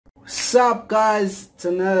Sup guys, it's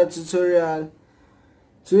another tutorial.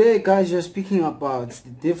 Today guys, we're speaking about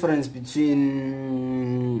the difference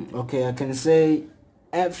between, I can say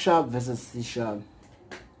F sharp versus C sharp.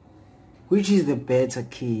 Which is the better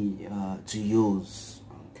key to use?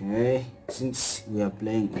 Okay, since we are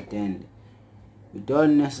playing it and we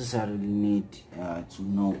don't necessarily need to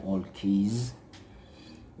know all keys.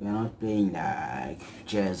 We are not playing like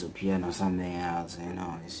jazz or piano or something else,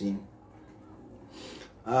 you see.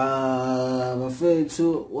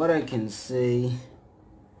 So what I can say,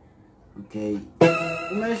 okay,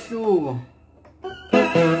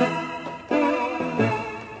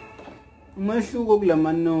 umehluko kula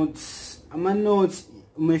ama-notes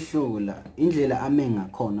umehluko la indlela ame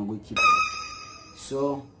ngakhona kwi-keyboard.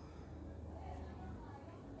 So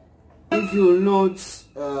if you will note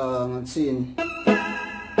ngathini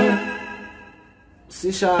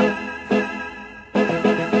C sharp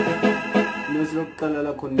notes lokuqala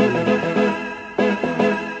la khona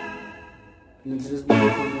notes lesibili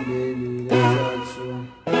khona leli lesithathu.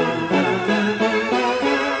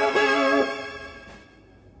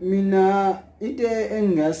 Mina into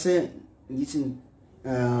engase ngithi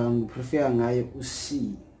ngiprefer ngayo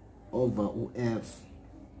u-C over u-F.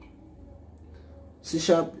 C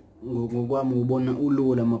sharp ngokwami ubona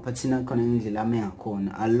ulula amaphathini akhona indlela ame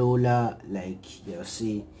ngakhona alula, like you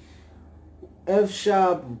see. F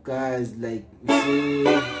sharp guys, like see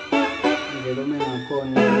indlela ame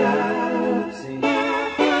ngakhona, see,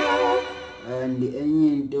 and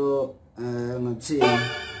enye into ngathini,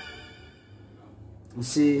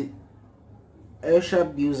 see, F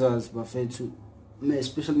sharp users bafethu,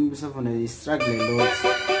 especially maybe they struggle a lot.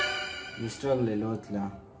 They struggle a lot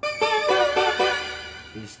la.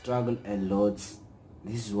 They struggle a lot.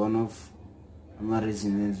 This is one of my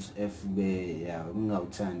reasons FB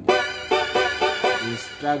they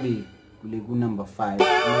struggle with number 5. They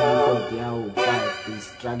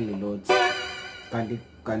struggle a lot.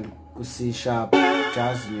 Can C sharp,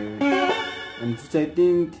 jazz, and I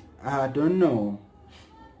think I don't know.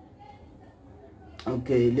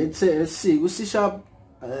 Okay, let's see. With C sharp,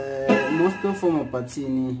 most of my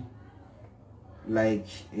patini like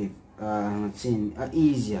it. Are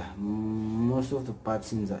easier. Most of the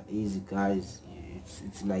patterns are easy, guys.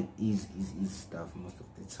 It's like easy stuff most of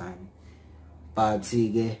the time. But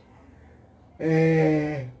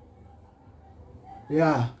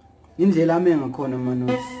yeah, indlela ame ngakhona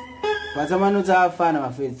ama-notes. But ama-notes ayafana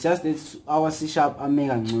bafethu. Just that our C sharp ame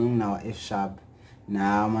kangcono nawa F sharp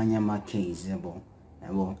na amanye ama-keys, yabo.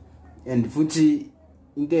 And futhi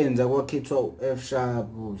into yenza kwakhethwa F sharp,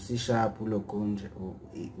 C sharp, ulokonje,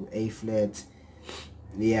 A flat.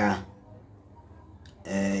 Yeah.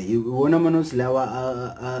 You wanna ama-notes lawa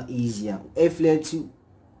are easier. A flat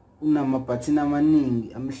unamaphathini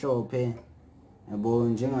amaningi amhlophe. Yabo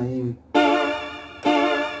njengayi.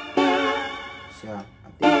 So, I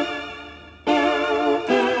think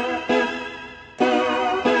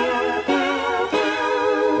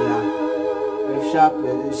F sharp,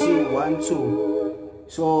 you see 1 2.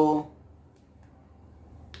 So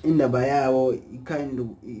indaba yawo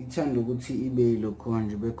ithanda ukuthi ibe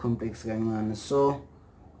lokhonje be complex kancane. So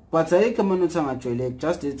but ayikho ama-notes angajwayeleki,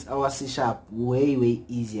 just it's our C sharp way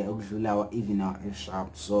easier ukudlula even our F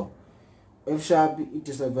sharp. So F sharp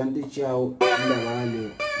i-disadvantage yawo indaba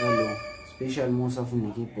yalo special most of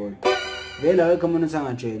the keyboard vele ayikho ama-notes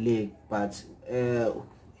angajwayeleki, but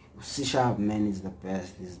C sharp, man, is the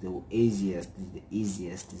best, is the easiest, is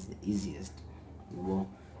the easiest. 1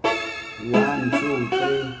 2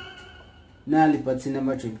 3 nali patini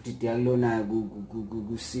amajolididi yakulona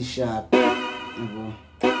ku C sharp, yabo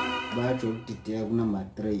bajolididi yakunumber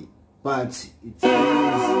 3. But it's easy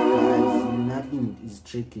guys, nothing is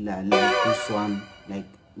tricky like this one, like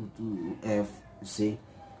F, you see.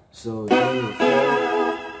 So 3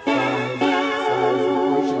 4 5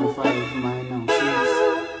 equation 5 minus 6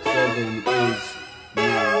 7 8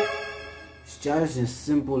 9. It's just a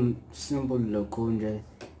simple lokonje.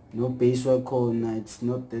 No bass work corner, it's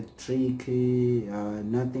not that tricky,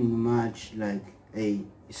 nothing much, like, hey,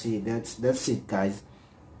 you see, that's it guys.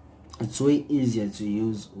 It's way easier to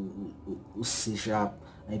use C sharp.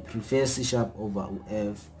 I prefer C sharp over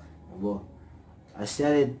F. Well, I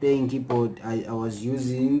started playing keyboard, I was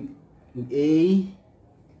using A.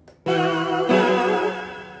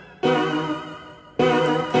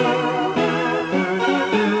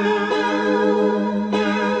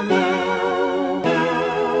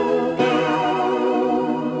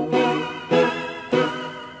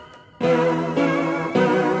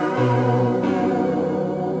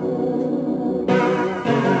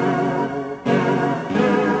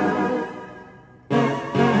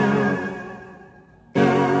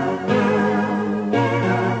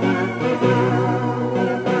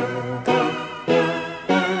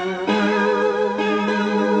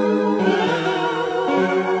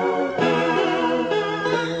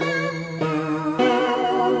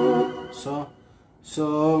 so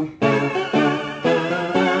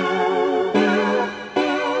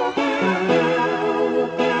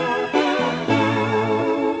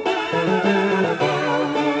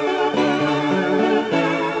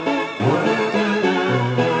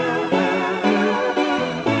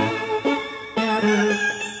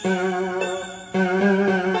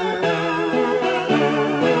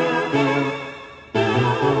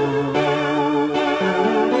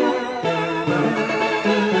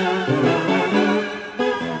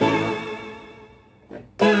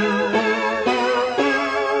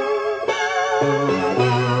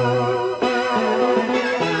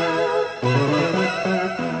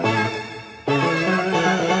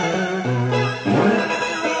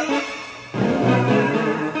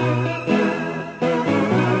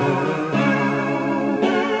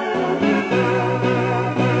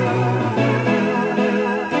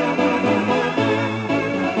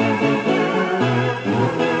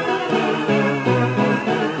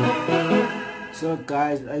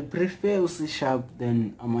guys, I prefer C sharp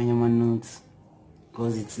than amanye notes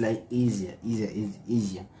because it's like easier.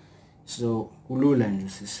 So kulula nje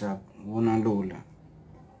C sharp, wona lula.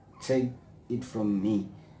 Take it from me.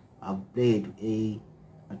 I played A,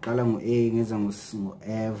 aqala ngo A ngeza ngo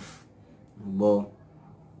F. Bo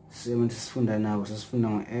sifunda nawo sifunda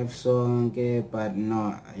ngo F sonke, but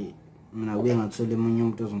no, mina kuye ngathola emunye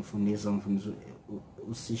umuntu ozongifundisa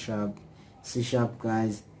C sharp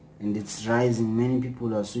guys. And it's rising. Many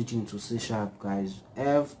people are switching to C sharp guys.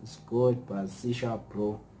 F is good, but C sharp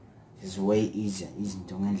pro is way easier.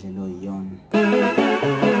 Izinto ngendlela oyiyona.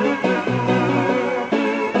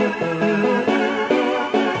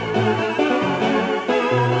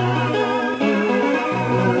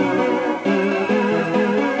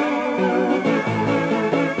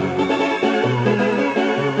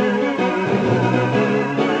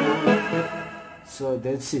 So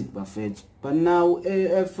that's it, Buffett. But now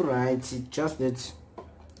F right, it's just that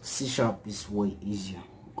C sharp is way easier.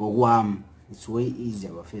 Go it's way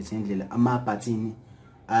easier, Buffett. Ama pattern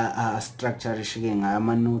structure shike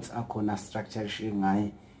ama notes akhona structure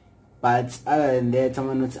shike. But other than that,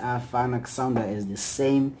 some notes are fun, sound as the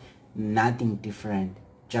same, nothing different.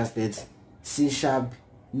 Just that C sharp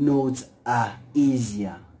notes are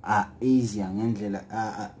easier. Ngendlela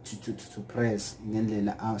to press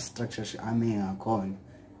ngendlela structure ame ngakhona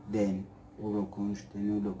then ulo conch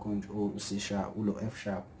or C sharp ulo F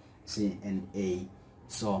sharp C and A.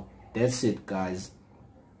 So that's it guys.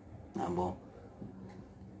 Yabo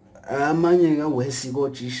amanye ka wesi ko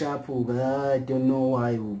G sharp I don't know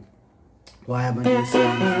why abantu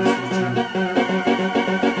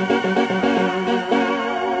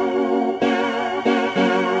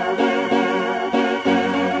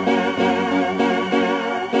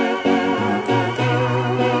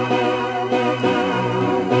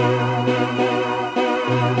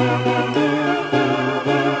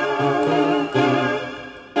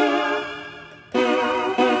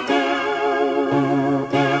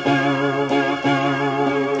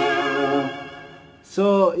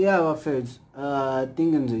So yeah, my friends, I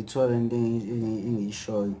think in the 12 and in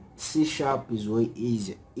show C sharp is way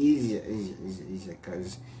easier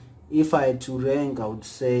guys. If I had to rank, I would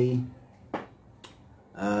say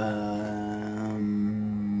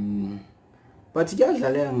but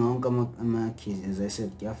kuyadlaleka ngonke ama-keys, as I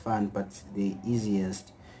said, kuyafana, but the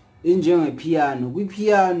easiest injenge piano,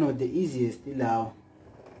 kwi-piano the easiest ilawo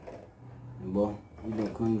yabo ile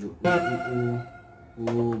conjure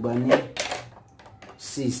ubani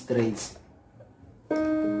C straight. No,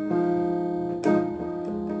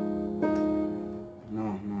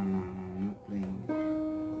 I'm not playing.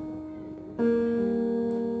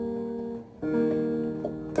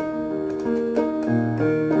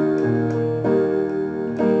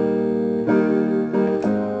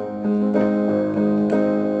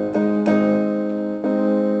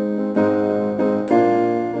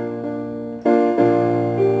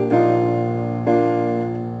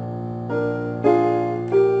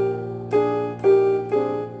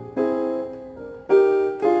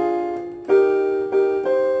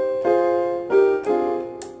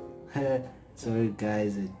 Sorry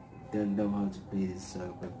guys, I don't know how to play this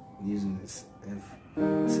song, but using this F,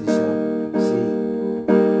 C sharp, C.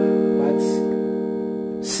 But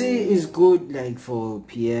C is good like for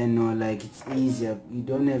piano, like it's easier. You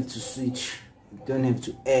don't have to switch, you don't have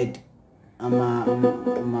to add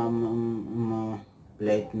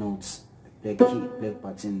black notes, black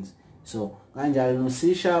buttons. So kanjalo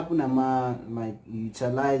C sharp might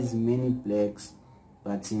utilize many blacks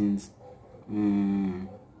buttons.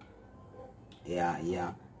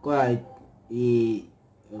 Yeah, quite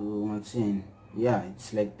what's in, yeah,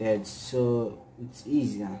 it's like that, so it's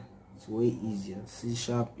easier It's way easier. C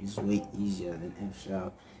sharp is way easier than F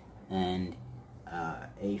sharp and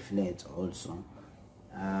A flat also.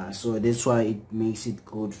 So that's why it makes it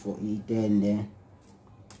good for E10 there.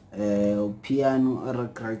 Piano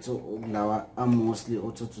arakrito lawa are mostly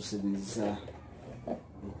auto to sebenzisa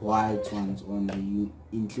white ones only. You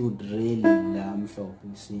include really mhlophe.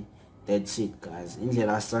 You see, that's it guys.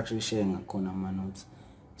 Indlela structure share ngakhona ama notes.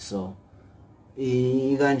 So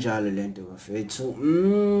ikanjalo lento bafethu.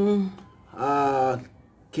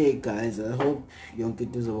 Okay guys, I hope yonke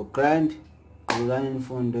into izoba grand. Ngokani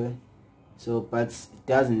imfundo. So but it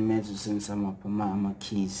doesn't matter to send some up ama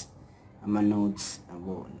keys, ama notes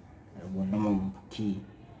about key,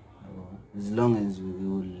 as long as we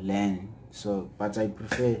will learn. So but I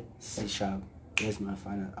prefer C sharp. That's my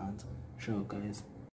final answer. Sure guys.